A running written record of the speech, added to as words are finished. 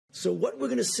So what we're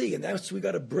going to see, and that's we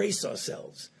got to brace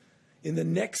ourselves, in the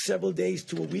next several days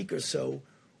to a week or so,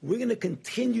 we're going to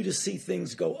continue to see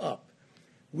things go up.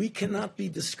 We cannot be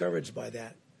discouraged by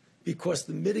that because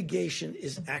the mitigation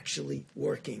is actually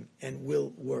working and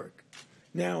will work.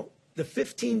 Now, the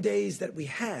 15 days that we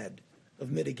had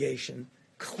of mitigation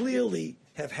clearly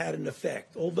have had an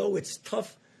effect, although it's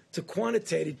tough to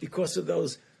quantitate it because of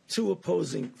those two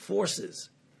opposing forces.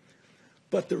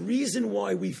 But the reason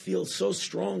why we feel so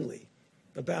strongly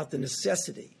about the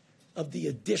necessity of the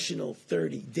additional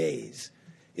 30 days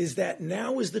is that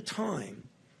now is the time,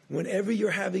 whenever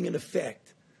you're having an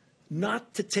effect,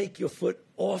 not to take your foot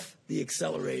off the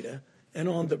accelerator and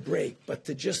on the brake, but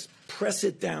to just press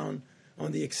it down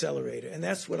on the accelerator. And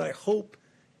that's what I hope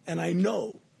and I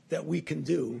know that we can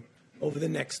do over the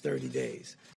next 30 days.